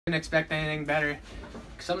Didn't expect anything better.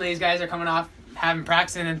 Some of these guys are coming off having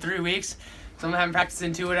practicing in 3 weeks. Some of them haven't practiced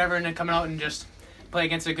in 2, whatever, and then coming out and just play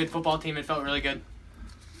against a good football team. It felt really good.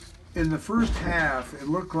 In the first half, it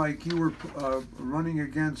looked like you were running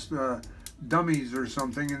against dummies or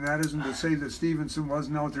something, and that isn't to say that Stevenson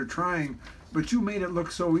wasn't out there trying, but you made it look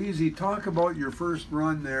so easy. Talk about your first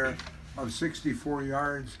run there of 64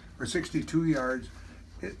 yards or 62 yards.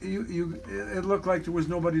 It looked like there was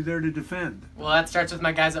nobody there to defend. Well, that starts with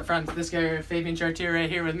my guys up front. This guy, Fabian Chartier, right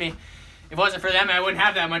here with me. If it wasn't for them, I wouldn't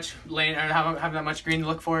have that much lane or have that much green to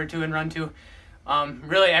look forward to and run to.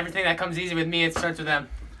 Really, everything that comes easy with me, it starts with them.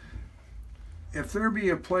 If there be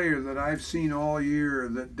a player that I've seen all year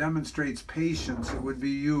that demonstrates patience, it would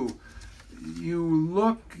be you. You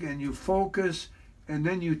look and you focus, and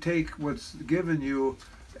then you take what's given you.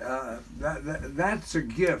 That's a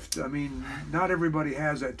gift. I mean, not everybody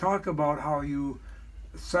has that. Talk about how you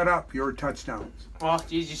set up your touchdowns. Well,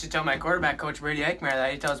 geez, you should tell my quarterback coach, Brady Eichmer,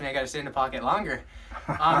 that. He tells me I got to stay in the pocket longer.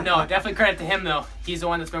 No, definitely credit to him though. He's the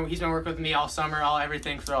one he's been working with me all summer,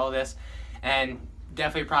 everything for all this, and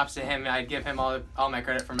definitely props to him. I'd give him all my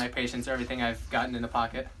credit for my patience, everything I've gotten in the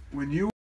pocket. When you